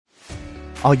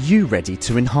Are you ready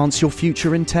to enhance your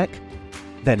future in tech?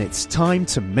 Then it's time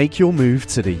to make your move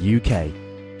to the UK,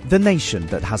 the nation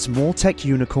that has more tech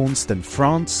unicorns than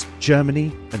France,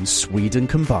 Germany, and Sweden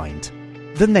combined.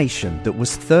 The nation that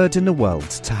was third in the world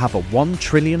to have a $1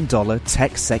 trillion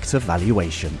tech sector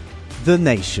valuation. The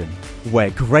nation where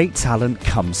great talent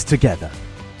comes together.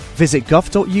 Visit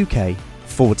gov.uk/great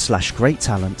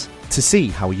talent to see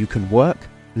how you can work,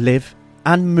 live,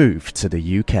 and move to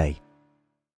the UK.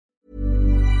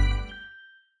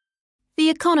 The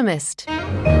Economist.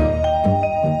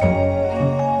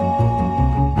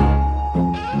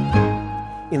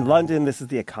 In London, this is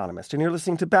The Economist, and you're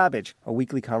listening to Babbage, a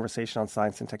weekly conversation on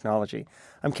science and technology.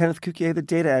 I'm Kenneth Cukier, the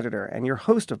data editor, and your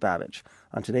host of Babbage.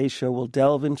 On today's show, we'll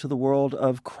delve into the world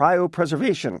of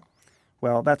cryopreservation.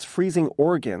 Well, that's freezing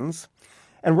organs.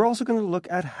 And we're also going to look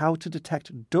at how to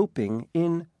detect doping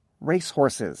in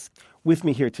racehorses. With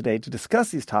me here today to discuss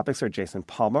these topics are Jason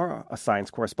Palmer, a science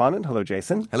correspondent. Hello,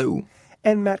 Jason. Hello.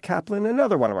 And Matt Kaplan,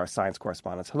 another one of our science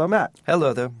correspondents. Hello, Matt.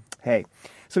 Hello there. Hey.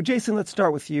 So, Jason, let's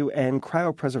start with you and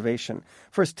cryopreservation.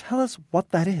 First, tell us what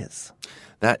that is.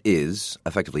 That is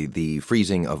effectively the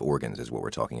freezing of organs is what we're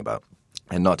talking about.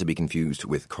 And not to be confused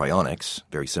with cryonics,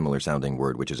 very similar sounding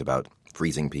word, which is about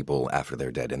freezing people after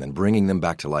they're dead and then bringing them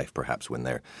back to life, perhaps, when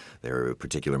their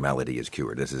particular malady is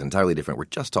cured. This is entirely different. We're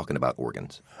just talking about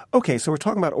organs. Okay, so we're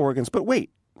talking about organs, but wait,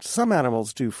 some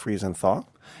animals do freeze and thaw.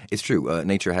 It's true.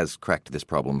 Nature has cracked this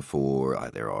problem for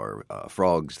there are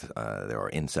frogs, there are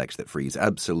insects that freeze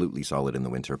absolutely solid in the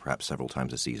winter, perhaps several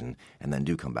times a season, and then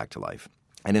do come back to life.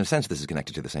 And in a sense, this is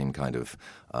connected to the same kind of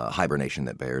hibernation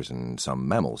that bears and some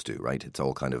mammals do, right? It's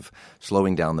all kind of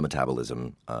slowing down the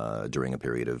metabolism during a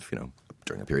period of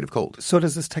cold. So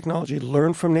does this technology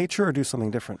learn from nature or do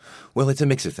something different? Well, it's a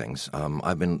mix of things.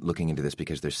 I've been looking into this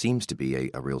because there seems to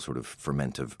be a real sort of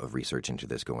ferment of research into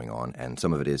this going on, and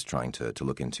some of it is trying to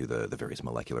look into the various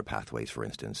molecular pathways, for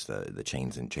instance, the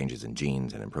changes in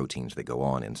genes and in proteins that go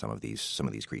on in some of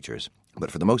these creatures. But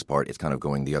for the most part, it's kind of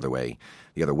going the other way.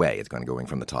 It's kind of going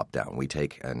from the top down. We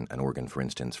take an organ, for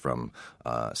instance, from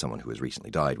someone who has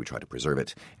recently died. We try to preserve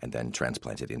it and then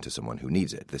transplant it into someone who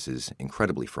needs it. This is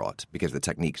incredibly fraught because the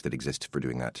techniques that exist for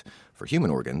doing that for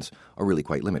human organs are really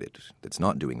quite limited. It's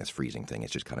not doing this freezing thing.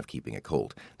 It's just kind of keeping it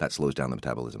cold. That slows down the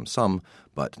metabolism some,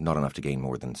 but not enough to gain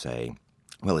more than, say,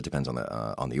 well, it depends on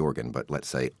the organ, but let's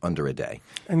say under a day.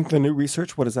 And the new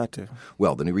research, what does that do?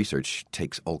 Well, the new research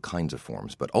takes all kinds of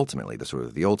forms, but ultimately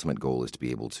the ultimate goal is to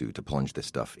be able to plunge this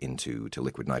stuff into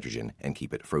liquid nitrogen and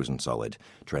keep it frozen solid,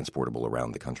 transportable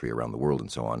around the country, around the world,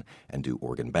 and so on, and do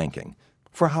organ banking.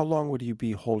 For how long would you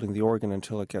be holding the organ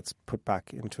until it gets put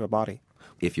back into a body?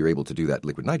 If you're able to do that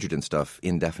liquid nitrogen stuff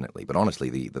indefinitely. But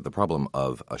honestly, the problem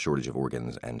of a shortage of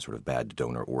organs and sort of bad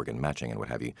donor organ matching and what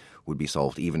have you would be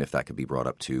solved even if that could be brought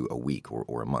up to a week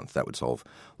or a month. That would solve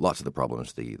lots of the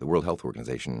problems. The World Health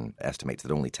Organization estimates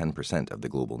that only 10% of the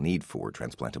global need for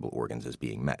transplantable organs is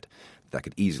being met. That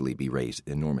could easily be raised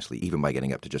enormously, even by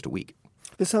getting up to just a week.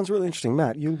 This sounds really interesting.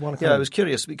 Matt, you want to Yeah, I was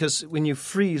curious because when you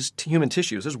freeze human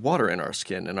tissues, there's water in our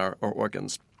skin and our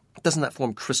organs. Doesn't that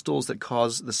form crystals that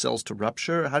cause the cells to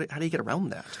rupture? How do you get around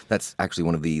that? That's actually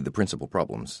one of the principal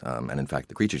problems. And in fact,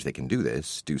 the creatures that can do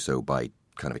this do so by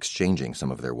kind of exchanging some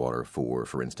of their water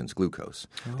for instance, glucose.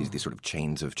 Oh. These sort of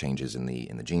chains of changes in the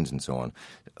genes and so on.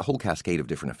 A whole cascade of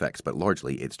different effects, but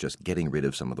largely it's just getting rid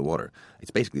of some of the water.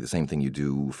 It's basically the same thing you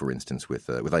do, for instance, with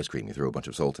ice cream. You throw a bunch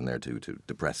of salt in there to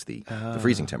depress the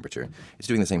freezing temperature. It's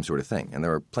doing the same sort of thing. And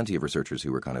there are plenty of researchers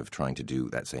who are kind of trying to do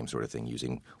that same sort of thing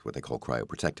using what they call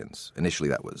cryoprotectants. Initially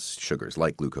that was sugars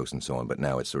like glucose and so on, but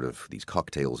now it's sort of these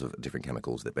cocktails of different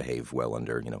chemicals that behave well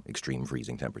under, extreme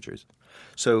freezing temperatures.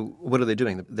 So what are they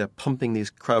doing? They're pumping these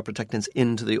cryoprotectants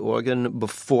into the organ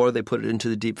before they put it into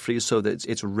the deep freeze so that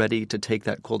it's ready to take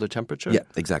that colder temperature? Yeah,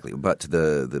 exactly. But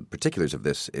the particulars of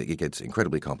this, it gets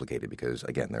incredibly complicated because,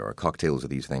 again, there are cocktails of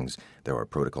these things. There are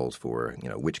protocols for,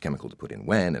 which chemical to put in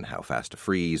when and how fast to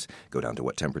freeze, go down to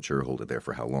what temperature, hold it there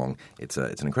for how long. It's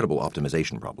an incredible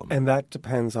optimization problem. And that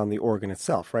depends on the organ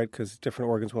itself, right? Because different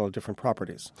organs will have different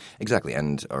properties. Exactly,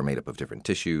 and are made up of different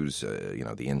tissues.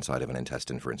 The inside of an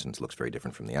intestine, for instance, looks very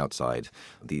different from the outside.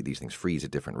 These things freeze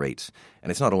at different rates. And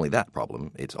it's not only that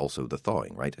problem, it's also the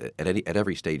thawing, right? At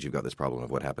every stage, you've got this problem of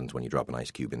what happens when you drop an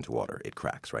ice cube into water. It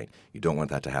cracks, right? You don't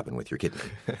want that to happen with your kidney.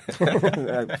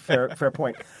 Fair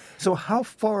point. So how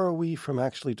far are we from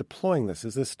actually deploying this?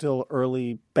 Is this still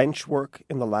early bench work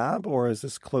in the lab, or is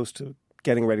this close to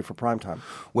getting ready for prime time?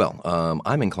 Well,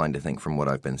 I'm inclined to think from what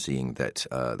I've been seeing that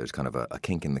there's kind of a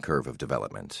kink in the curve of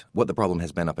development. What the problem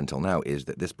has been up until now is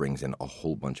that this brings in a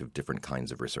whole bunch of different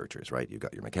kinds of researchers, right? You've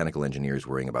got your mechanical engineers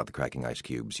worrying about the cracking ice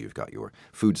cubes. You've got your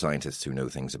food scientists who know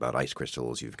things about ice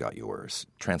crystals. You've got your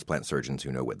transplant surgeons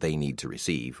who know what they need to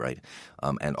receive, right?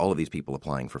 And all of these people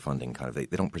applying for funding they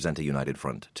don't present a united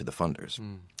front to the funders.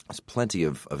 There's plenty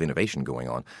of innovation going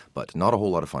on, but not a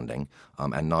whole lot of funding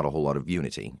and not a whole lot of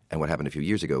unity. And what happened a few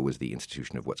years ago was the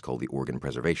institution of what's called the Organ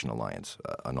Preservation Alliance,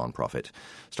 a nonprofit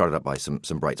started up by some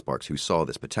bright sparks who saw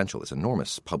this potential, this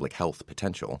enormous public health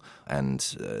potential,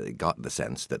 and got the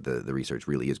sense that the research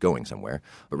really is going somewhere,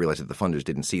 but realized that the funders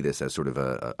didn't see this as sort of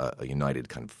a united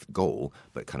kind of goal,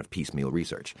 but kind of piecemeal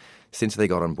research. Since they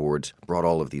got on board, brought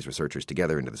all of these researchers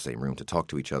together into the same room to talk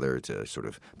to each other, to sort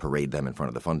of parade them in front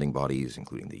of the funding bodies,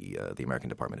 including the American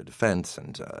Department of Defense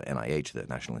and NIH, the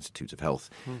National Institutes of Health,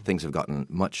 things have gotten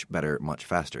much better, much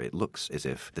faster. It looks as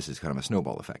if this is kind of a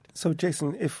snowball effect. So,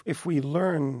 Jason, if we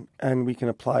learn and we can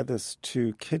apply this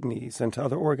to kidneys and to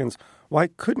other organs, why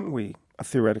couldn't we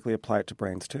theoretically apply it to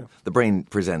brains too? The brain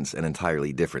presents an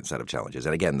entirely different set of challenges.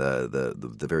 And again,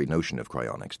 the very notion of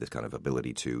cryonics, this kind of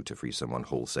ability to freeze someone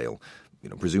wholesale,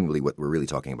 presumably what we're really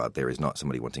talking about there is not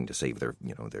somebody wanting to save their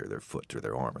foot or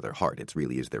their arm or their heart. It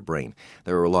really is their brain.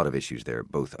 There are a lot of issues there,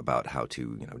 both about how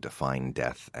to define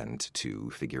death and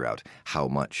to figure out how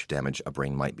much damage a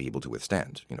brain might be able to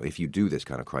withstand. If you do this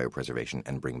kind of cryopreservation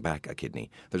and bring back a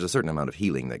kidney, there's a certain amount of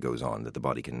healing that goes on that the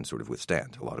body can sort of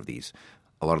withstand. A lot of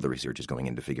the research is going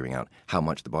into figuring out how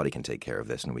much the body can take care of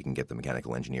this, and we can get the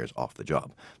mechanical engineers off the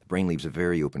job. The brain leaves a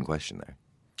very open question there.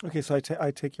 Okay, so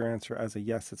I take your answer as a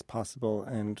yes, it's possible,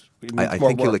 and it needs I more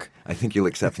think work. I think you'll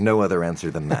accept no other answer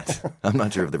than that. I'm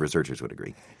not sure if the researchers would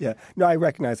agree. Yeah, no, I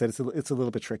recognize that it's a little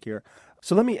bit trickier.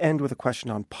 So let me end with a question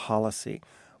on policy.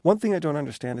 One thing I don't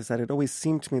understand is that it always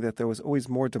seemed to me that there was always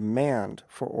more demand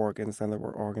for organs than there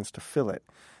were organs to fill it.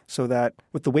 So that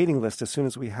with the waiting list, as soon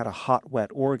as we had a hot, wet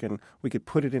organ, we could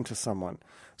put it into someone.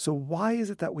 So why is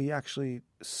it that we actually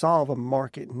solve a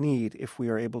market need if we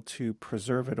are able to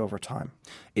preserve it over time?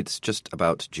 It's just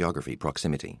about geography,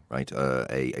 proximity, right?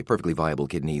 A perfectly viable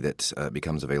kidney that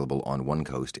becomes available on one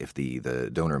coast, if the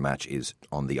donor match is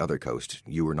on the other coast,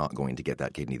 you are not going to get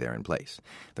that kidney there in place.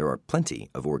 There are plenty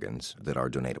of organs that are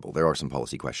donatable. There are some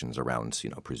policy questions around,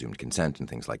 presumed consent and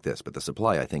things like this, but the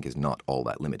supply, I think, is not all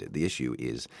that limited. The issue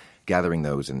is gathering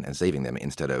those and saving them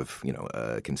instead of,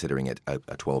 considering it a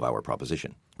 12-hour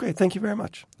proposition. Great. Thank you very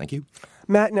much. Thank you.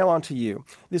 Matt, now on to you.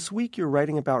 This week you're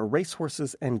writing about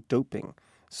racehorses and doping.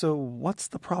 So what's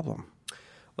the problem?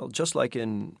 Well, just like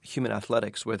in human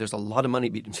athletics, where there's a lot of money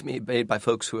being made by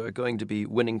folks who are going to be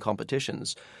winning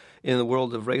competitions, in the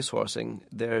world of racehorsing,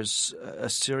 there's a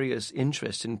serious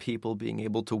interest in people being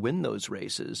able to win those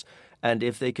races. And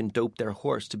if they can dope their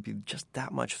horse to be just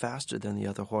that much faster than the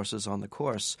other horses on the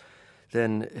course,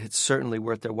 then it's certainly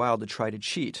worth their while to try to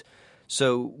cheat.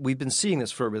 So we've been seeing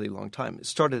this for a really long time. It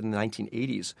started in the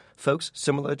 1980s. Folks,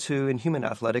 similar to in human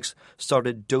athletics,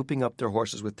 started doping up their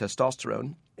horses with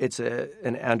testosterone. It's an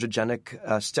androgenic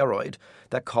steroid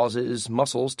that causes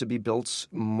muscles to be built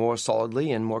more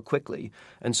solidly and more quickly.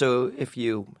 And so if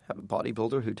you have a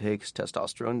bodybuilder who takes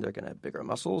testosterone, they're going to have bigger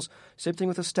muscles. Same thing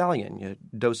with a stallion. You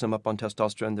dose them up on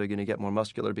testosterone, they're going to get more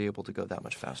muscular, be able to go that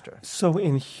much faster. So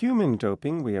in human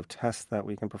doping, we have tests that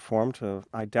we can perform to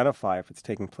identify if it's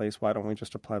taking place. Why don't we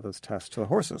just apply those tests to the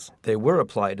horses? They were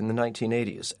applied in the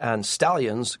 1980s, and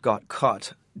stallions got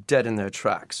caught dead in their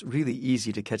tracks. Really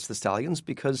easy to catch the stallions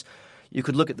because you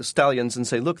could look at the stallions and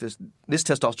say, look, this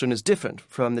testosterone is different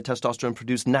from the testosterone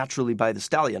produced naturally by the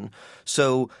stallion.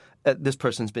 So this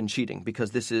person's been cheating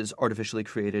because this is artificially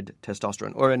created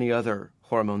testosterone or any other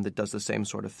hormone that does the same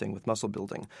sort of thing with muscle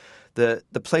building. The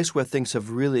place where things have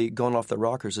really gone off the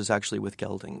rockers is actually with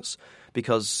geldings,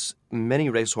 because many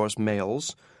racehorse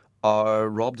males are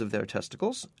robbed of their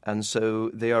testicles, and so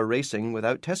they are racing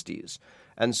without testes.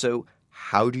 And so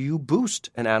how do you boost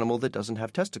an animal that doesn't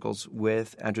have testicles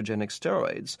with androgenic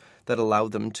steroids that allow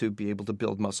them to be able to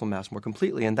build muscle mass more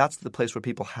completely? And that's the place where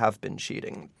people have been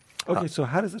cheating. Okay, so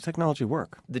how does the technology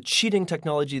work? The cheating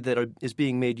technology that is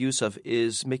being made use of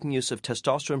is making use of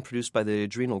testosterone produced by the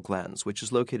adrenal glands, which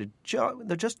is located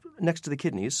they're just next to the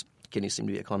kidneys. Kidneys seem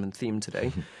to be a common theme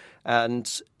today.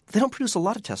 And they don't produce a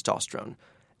lot of testosterone.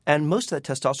 And most of that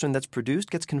testosterone that's produced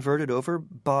gets converted over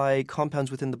by compounds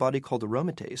within the body called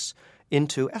aromatase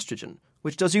into estrogen,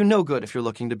 which does you no good if you're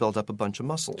looking to build up a bunch of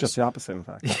muscles. Just the opposite, in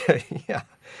fact. Yeah.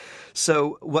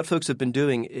 So what folks have been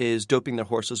doing is doping their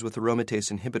horses with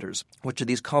aromatase inhibitors, which are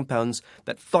these compounds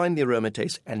that find the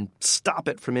aromatase and stop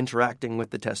it from interacting with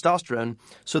the testosterone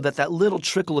so that that little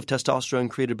trickle of testosterone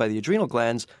created by the adrenal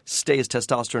glands stays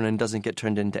testosterone and doesn't get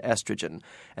turned into estrogen.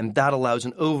 And that allows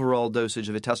an overall dosage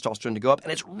of a testosterone to go up.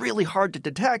 And it's really hard to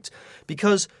detect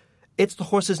because it's the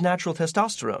horse's natural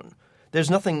testosterone. There's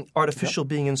nothing artificial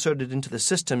being inserted into the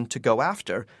system to go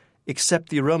after except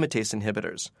the aromatase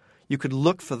inhibitors. You could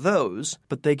look for those,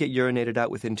 but they get urinated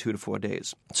out within 2 to 4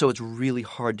 days. So it's really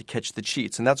hard to catch the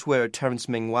cheats. And that's where Terence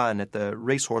Ming Wan at the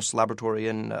Racehorse Laboratory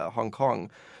in Hong Kong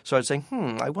started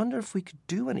saying, I wonder if we could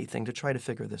do anything to try to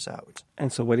figure this out.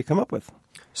 And so what did he come up with?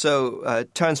 So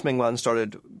Terence Ming Wan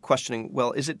started questioning,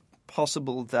 well, is it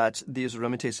possible that these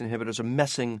aromatase inhibitors are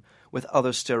messing with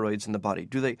other steroids in the body?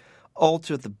 Do they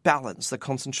alter the balance, the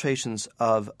concentrations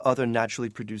of other naturally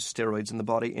produced steroids in the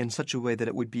body in such a way that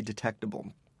it would be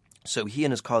detectable? So he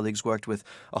and his colleagues worked with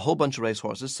a whole bunch of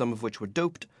racehorses, some of which were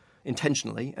doped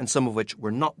intentionally and some of which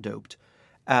were not doped.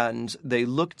 And they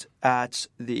looked at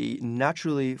the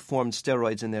naturally formed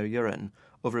steroids in their urine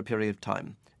over a period of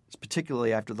time,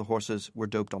 particularly after the horses were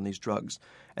doped on these drugs.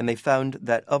 And they found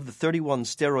that of the 31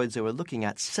 steroids they were looking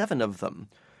at, 7 of them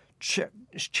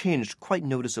changed quite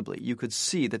noticeably. You could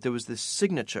see that there was this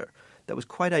signature that was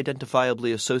quite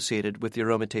identifiably associated with the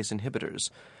aromatase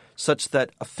inhibitors, such that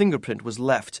a fingerprint was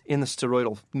left in the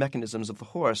steroidal mechanisms of the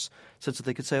horse, such that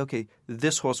they could say, okay,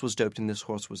 this horse was doped and this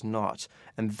horse was not.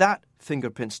 And that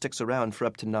fingerprint sticks around for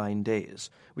up to 9 days,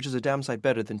 which is a damn sight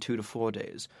better than 2 to 4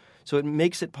 days. So it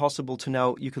makes it possible to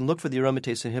now, you can look for the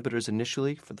aromatase inhibitors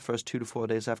initially for the first 2 to 4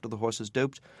 days after the horse is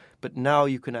doped, but now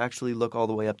you can actually look all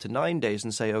the way up to 9 days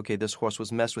and say, okay, this horse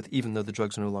was messed with even though the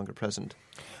drugs are no longer present.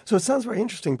 So it sounds very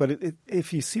interesting, but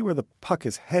if you see where the puck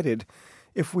is headed,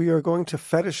 if we are going to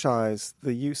fetishize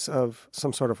the use of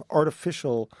some sort of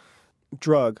artificial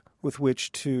drug with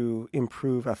which to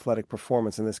improve athletic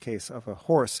performance, in this case of a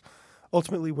horse,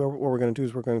 ultimately what we're going to do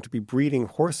is we're going to be breeding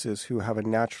horses who have a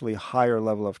naturally higher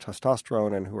level of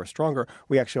testosterone and who are stronger.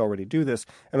 We actually already do this.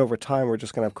 And over time, we're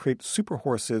just going to create super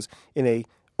horses in a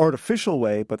artificial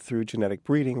way, but through genetic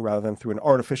breeding rather than through an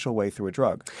artificial way through a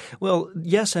drug. Well,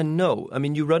 yes and no. I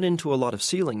mean, you run into a lot of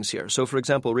ceilings here. So, for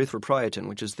example, erythropoietin,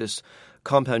 which is this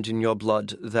compound in your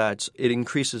blood that it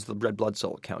increases the red blood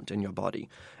cell count in your body.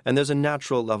 And there's a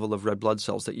natural level of red blood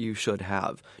cells that you should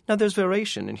have. Now, there's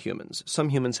variation in humans. Some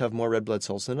humans have more red blood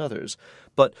cells than others.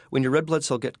 But when your red blood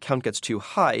cell count gets too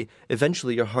high,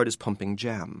 eventually your heart is pumping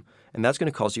jam. And that's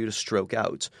going to cause you to stroke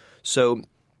out. So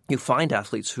you find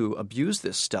athletes who abuse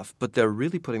this stuff, but they're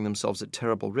really putting themselves at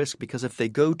terrible risk because if they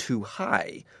go too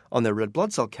high on their red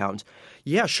blood cell count,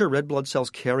 yeah, sure, red blood cells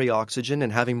carry oxygen,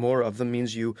 and having more of them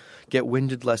means you get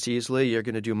winded less easily. You're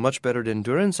going to do much better at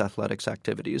endurance athletics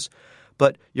activities,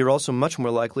 but you're also much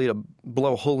more likely to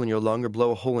blow a hole in your lung or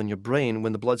blow a hole in your brain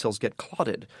when the blood cells get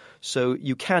clotted. So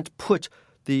you can't put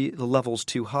the levels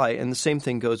too high. And the same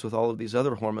thing goes with all of these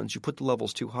other hormones. You put the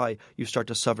levels too high, you start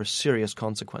to suffer serious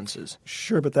consequences.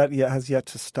 Sure, but that has yet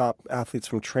to stop athletes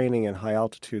from training in high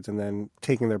altitudes and then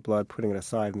taking their blood, putting it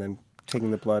aside, and then taking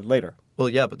the blood later. Well,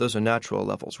 yeah, but those are natural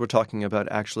levels. We're talking about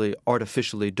actually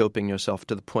artificially doping yourself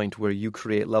to the point where you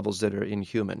create levels that are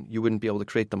inhuman. You wouldn't be able to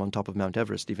create them on top of Mount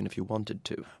Everest even if you wanted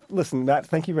to. Listen, Matt,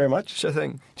 thank you very much. Sure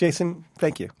thing. Jason,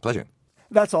 thank you. Pleasure.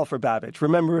 That's all for Babbage.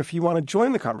 Remember, if you want to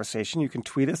join the conversation, you can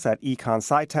tweet us at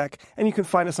EconSciTech, and you can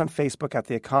find us on Facebook at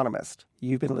The Economist.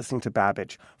 You've been listening to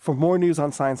Babbage. For more news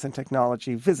on science and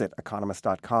technology, visit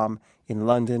economist.com. In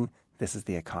London, this is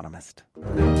The Economist.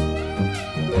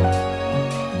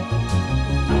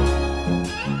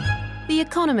 The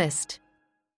Economist.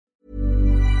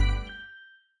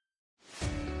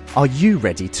 Are you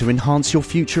ready to enhance your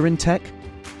future in tech?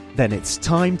 Then it's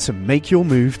time to make your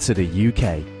move to the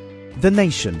UK. The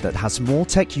nation that has more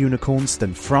tech unicorns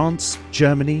than France,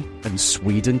 Germany, and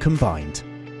Sweden combined.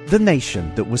 The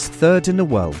nation that was third in the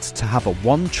world to have a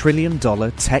 $1 trillion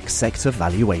tech sector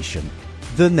valuation.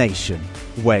 The nation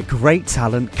where great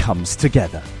talent comes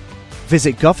together.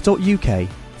 Visit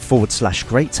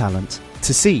gov.uk/great talent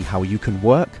to see how you can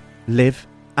work, live,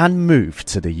 and move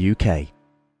to the UK.